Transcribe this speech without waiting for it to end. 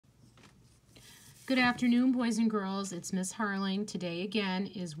Good afternoon, boys and girls. It's Miss Harling. Today again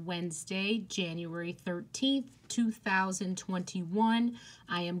is Wednesday, January 13th, 2021.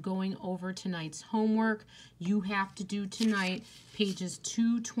 I am going over tonight's homework. You have to do tonight pages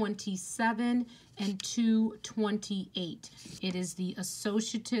 227 and 228. It is the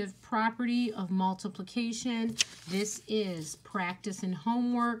associative property of multiplication. This is practice and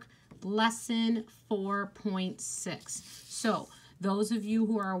homework, lesson 4.6. So, those of you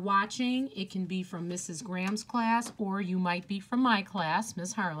who are watching, it can be from Mrs. Graham's class or you might be from my class,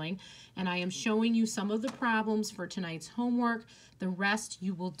 Ms. Harling, and I am showing you some of the problems for tonight's homework. The rest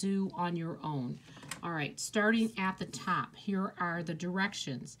you will do on your own. All right, starting at the top, here are the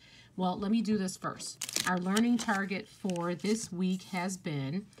directions. Well, let me do this first. Our learning target for this week has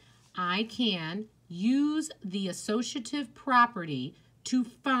been, I can use the associative property to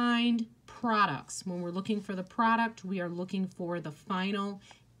find products. When we're looking for the product, we are looking for the final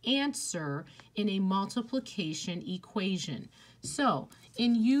answer in a multiplication equation. So,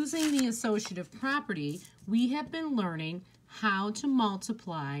 in using the associative property, we have been learning how to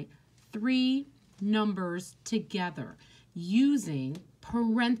multiply three numbers together using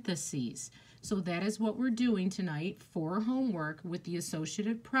parentheses. So that is what we're doing tonight for homework with the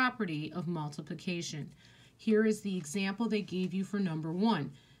associative property of multiplication. Here is the example they gave you for number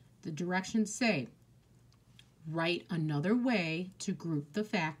 1. The directions say, write another way to group the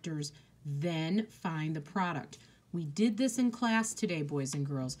factors, then find the product. We did this in class today, boys and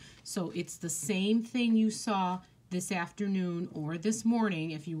girls. So it's the same thing you saw this afternoon or this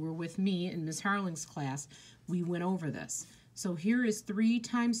morning if you were with me in Ms. Harling's class. We went over this. So here is 3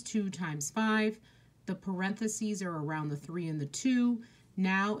 times 2 times 5. The parentheses are around the 3 and the 2.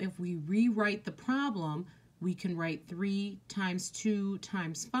 Now if we rewrite the problem, we can write 3 times 2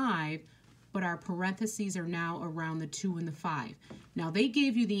 times 5, but our parentheses are now around the 2 and the 5. Now, they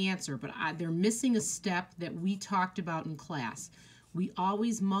gave you the answer, but they're missing a step that we talked about in class. We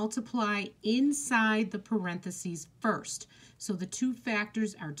always multiply inside the parentheses first. So the two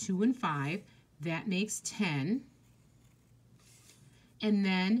factors are 2 and 5. That makes 10. And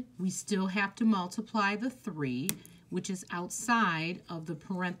then we still have to multiply the 3, which is outside of the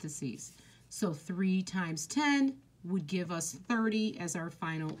parentheses. So 3 times 10 would give us 30 as our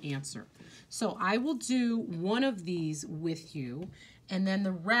final answer. So I will do one of these with you, and then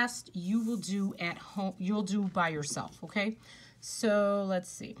the rest you will do at home. You'll do by yourself, okay? So let's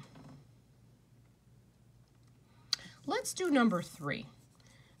see. Let's do number 3.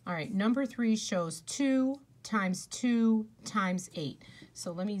 All right, number 3 shows 2 times 2 times 8.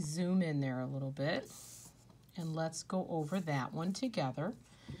 So let me zoom in there a little bit, and let's go over that one together.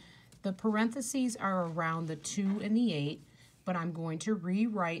 The parentheses are around the 2 and the 8, but I'm going to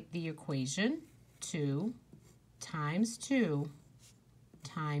rewrite the equation 2 times 2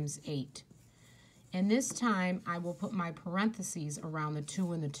 times 8. And this time I will put my parentheses around the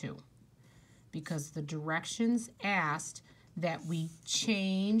 2 and the 2 because the directions asked that we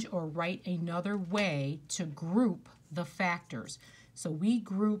change or write another way to group the factors. So we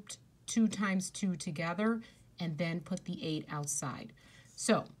grouped 2 times 2 together and then put the 8 outside.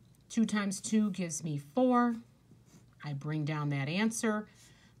 So 2 times 2 gives me 4. I bring down that answer.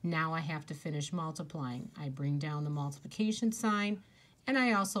 Now I have to finish multiplying. I bring down the multiplication sign, and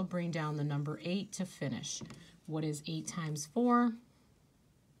I also bring down the number 8 to finish. What is 8 times 4?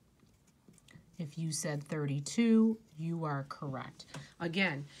 If you said 32, you are correct.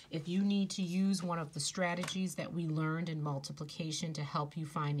 Again, if you need to use one of the strategies that we learned in multiplication to help you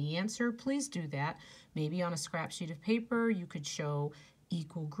find the answer, please do that. Maybe on a scrap sheet of paper, you could show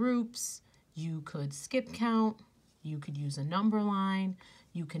equal groups, you could skip count, you could use a number line,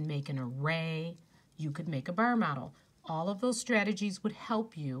 you can make an array, you could make a bar model. All of those strategies would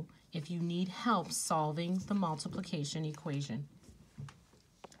help you if you need help solving the multiplication equation.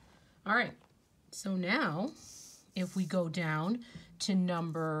 All right, so now if we go down to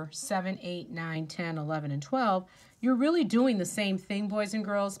number 7, 8, 9, 10, 11, and 12, you're really doing the same thing, boys and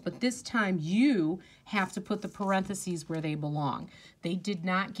girls, but this time you have to put the parentheses where they belong. They did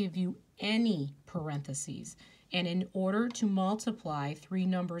not give you any parentheses. And in order to multiply 3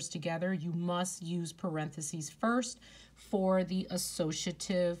 numbers together, you must use parentheses first for the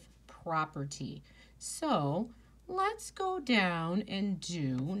associative property. So let's go down and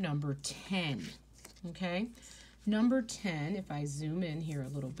do number 10, okay? Number 10, if I zoom in here a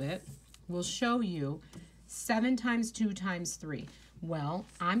little bit, will show you 7 times 2 times 3. Well,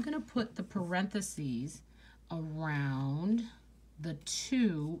 I'm going to put the parentheses around the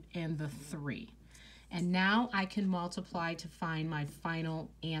 2 and the 3. And now I can multiply to find my final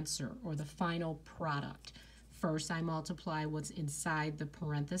answer or the final product. First, I multiply what's inside the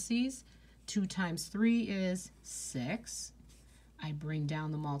parentheses 2 times 3 is 6. I bring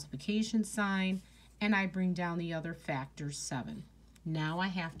down the multiplication sign, and I bring down the other factor, 7. Now I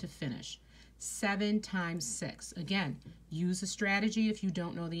have to finish. 7 times 6. Again, use a strategy if you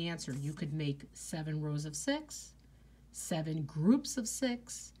don't know the answer. You could make 7 rows of 6, 7 groups of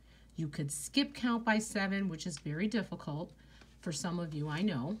 6. You could skip count by 7, which is very difficult for some of you, I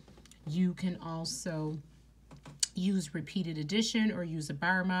know. You can also use repeated addition or use a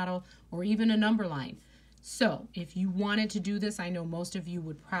bar model or even a number line. So if you wanted to do this, I know most of you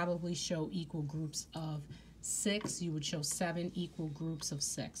would probably show equal groups of 6. You would show 7 equal groups of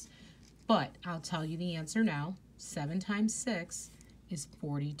 6. But I'll tell you the answer now. 7 times 6 is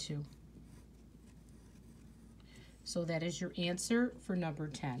 42. So that is your answer for number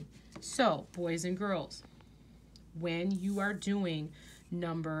 10. So, boys and girls, when you are doing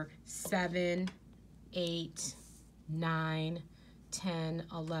number 7, 8, 9, 10,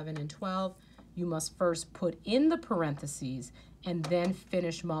 11, and 12, you must first put in the parentheses and then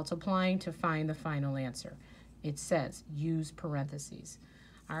finish multiplying to find the final answer. It says use parentheses.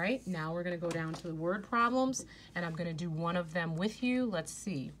 All right, now we're going to go down to the word problems, and I'm going to do one of them with you. Let's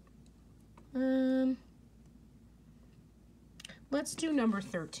see. Let's do number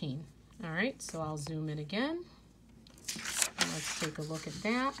 13. All right, so I'll zoom in again. Let's take a look at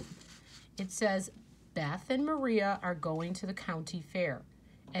that. It says, Beth and Maria are going to the county fair.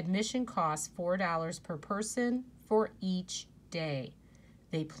 Admission costs $4 per person for each day.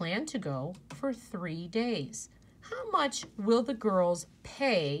 They plan to go for 3 days. How much will the girls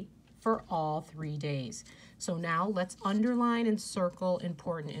pay for all 3 days? So now let's underline and circle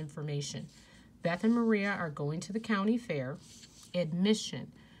important information. Beth and Maria are going to the county fair.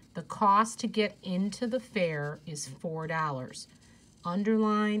 Admission. The cost to get into the fair is $4.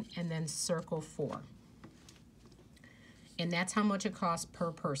 Underline and then circle 4. And that's how much it costs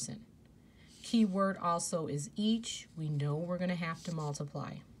per person. Keyword also is each. We know we're going to have to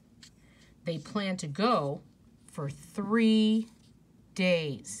multiply. They plan to go for 3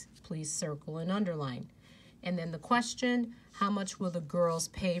 days. Please circle and underline. And then the question, how much will the girls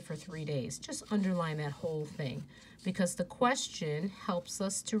pay for 3 days? Just underline that whole thing, because the question helps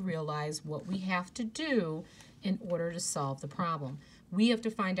us to realize what we have to do in order to solve the problem. We have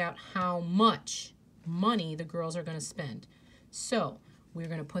to find out how much money the girls are going to spend. So we're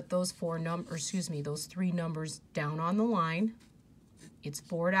going to put those 3 numbers down on the line. It's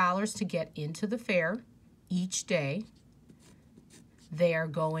 $4 to get into the fair each day. They are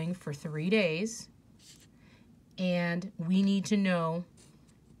going for 3 days. And we need to know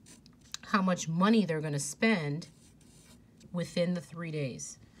how much money they're going to spend within the 3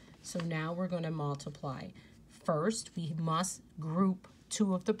 days. So now we're going to multiply. First, we must group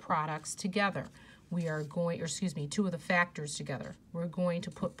 2 of the products together. We are going, 2 of the factors together. We're going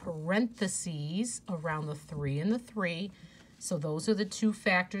to put parentheses around the 3 and the 3. So those are the 2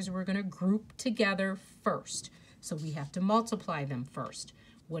 factors we're going to group together first. So we have to multiply them first.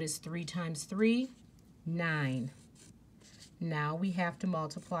 What is 3 times 3? 9. Now we have to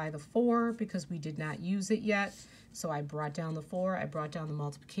multiply the 4 because we did not use it yet. So I brought down the 4. I brought down the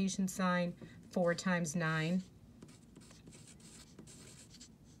multiplication sign. 4 times 9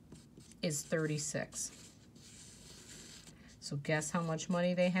 is 36. So guess how much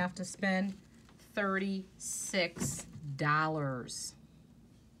money they have to spend? $36.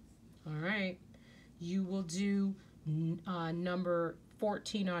 All right. You will do number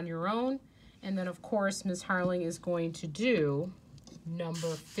 14 on your own. And then, of course, Ms. Harling is going to do number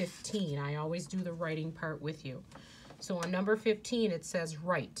 15. I always do the writing part with you. So on number 15, it says,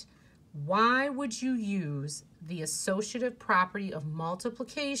 write. Why would you use the associative property of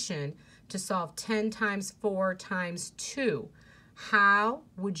multiplication to solve 10 times 4 times 2? How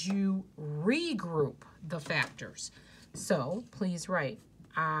would you regroup the factors? So please write,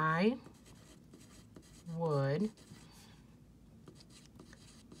 I would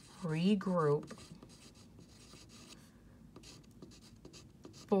regroup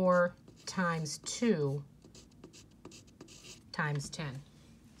 4 times 2 times 10.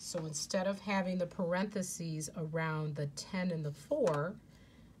 So instead of having the parentheses around the 10 and the 4,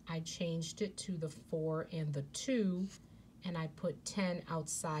 I changed it to the 4 and the 2, and I put 10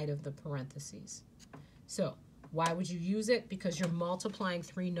 outside of the parentheses. So why would you use it? Because you're multiplying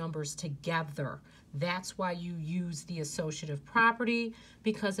 3 numbers together. That's why you use the associative property,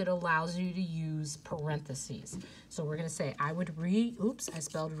 because it allows you to use parentheses. So we're going to say I would oops, I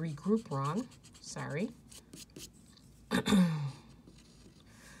spelled regroup wrong. Sorry.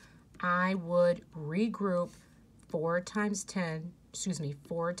 I would regroup 4 times 2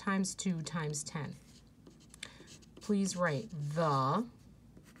 times 10. Please write the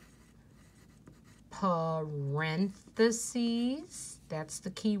parentheses. That's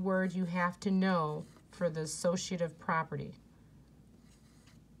the key word you have to know for the associative property.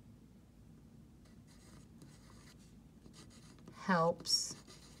 Helps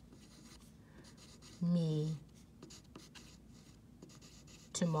me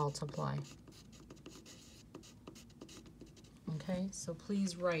to multiply. Okay, so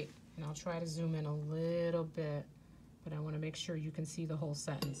please write, and I'll try to zoom in a little bit, but I want to make sure you can see the whole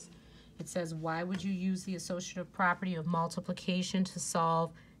sentence. It says, why would you use the associative property of multiplication to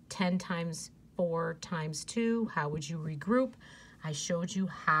solve 10 times 4 times 2? How would you regroup? I showed you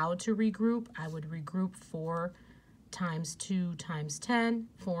how to regroup. I would regroup 4 times 2 times 10.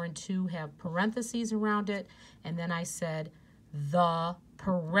 4 and 2 have parentheses around it. And then I said, the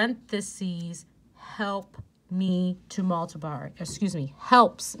parentheses help me to multiply. Excuse me,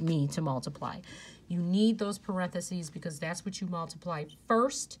 helps me to multiply. You need those parentheses because that's what you multiply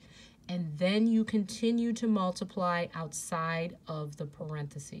first, and then you continue to multiply outside of the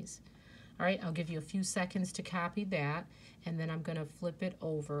parentheses. All right, I'll give you a few seconds to copy that, and then I'm going to flip it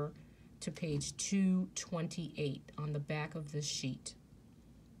over to page 228 on the back of this sheet.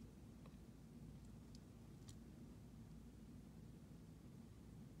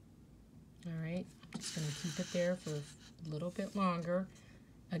 All right, I'm just going to keep it there for a little bit longer.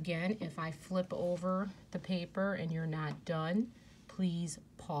 Again, if I flip over the paper and you're not done, please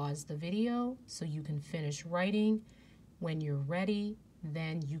pause the video so you can finish writing. When you're ready,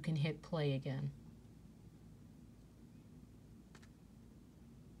 then you can hit play again.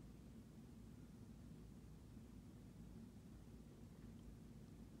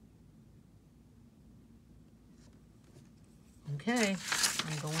 Okay,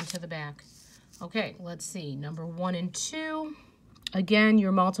 I'm going to the back. Okay, let's see, number 1 and 2. Again,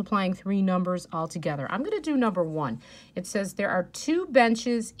 you're multiplying 3 numbers all together. I'm going to do number 1. It says there are 2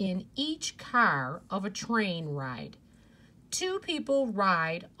 benches in each car of a train ride. 2 people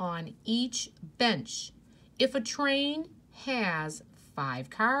ride on each bench. If a train has 5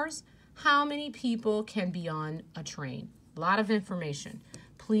 cars, how many people can be on a train? A lot of information.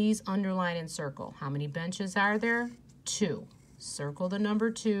 Please underline and circle. How many benches are there? 2. Circle the number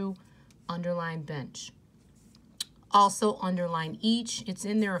 2, underline bench. Also underline each. It's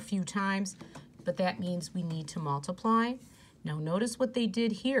in there a few times, but that means we need to multiply. Now notice what they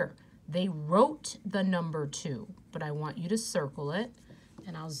did here. They wrote the number 2, but I want you to circle it,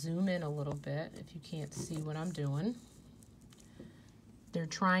 and I'll zoom in a little bit if you can't see what I'm doing. They're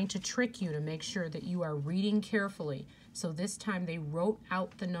trying to trick you to make sure that you are reading carefully. So this time they wrote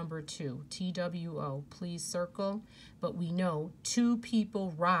out the number 2, T-W-O, please circle. But we know 2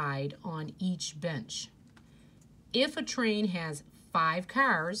 people ride on each bench. If a train has 5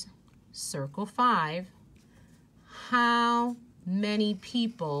 cars, circle 5, how many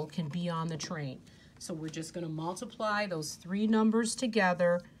people can be on the train? So we're just going to multiply those 3 numbers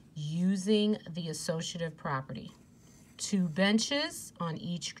together using the associative property. 2 benches on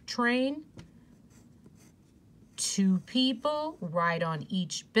each train. 2 people ride on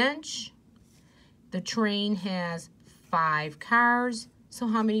each bench. The train has 5 cars, so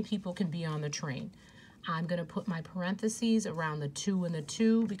how many people can be on the train? I'm going to put my parentheses around the 2 and the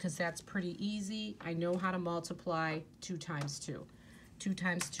 2 because that's pretty easy. I know how to multiply 2 times 2. 2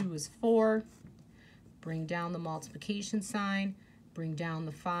 times 2 is 4. Bring down the multiplication sign. Bring down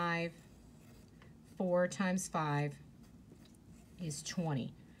the 5. 4 times 5 is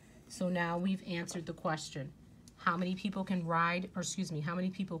 20. So now we've answered the question. How many people can ride, or excuse me, how many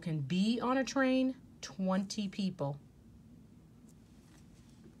people can be on a train? 20 people.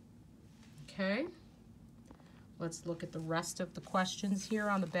 Okay. Let's look at the rest of the questions here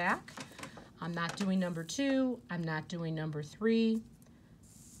on the back. I'm not doing number 2. I'm not doing number 3.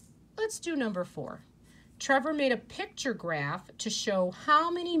 Let's do number 4. Trevor made a picture graph to show how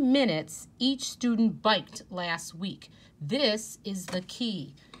many minutes each student biked last week. This is the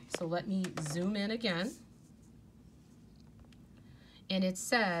key. So let me zoom in again. And it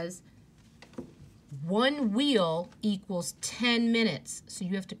says 1 wheel equals 10 minutes. So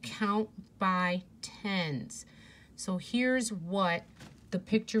you have to count by tens. So here's what the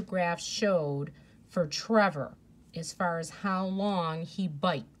picture graph showed for Trevor as far as how long he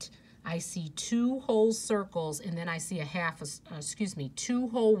biked. I see 2 whole circles, and then I see a half, 2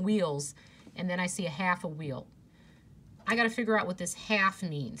 whole wheels, and then I see a half a wheel. I got to figure out what this half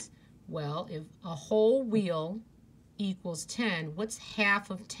means. Well, if a whole wheel equals 10, what's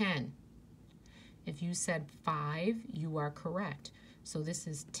half of 10? If you said 5, you are correct. So this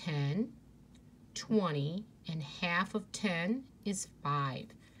is 10, 20, and half of 10 is 5.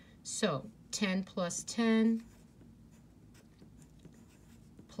 So 10 plus 10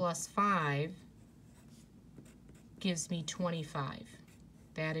 plus 5 gives me 25.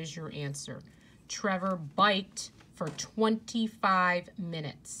 That is your answer. Trevor biked for 25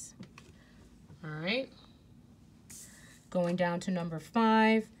 minutes. All right. Going down to number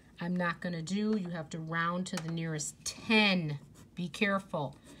 5, I'm not going to do. You have to round to the nearest 10. Be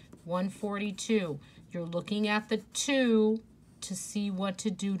careful. 142. You're looking at the 2 to see what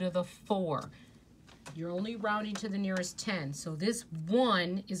to do to the 4. You're only rounding to the nearest 10. So this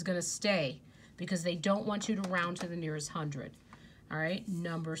 1 is going to stay because they don't want you to round to the nearest 100. All right,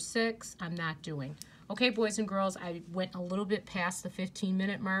 number 6, I'm not doing. Okay, boys and girls, I went a little bit past the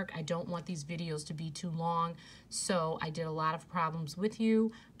 15-minute mark. I don't want these videos to be too long, so I did a lot of problems with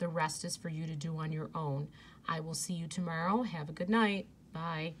you. The rest is for you to do on your own. I will see you tomorrow. Have a good night.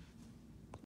 Bye.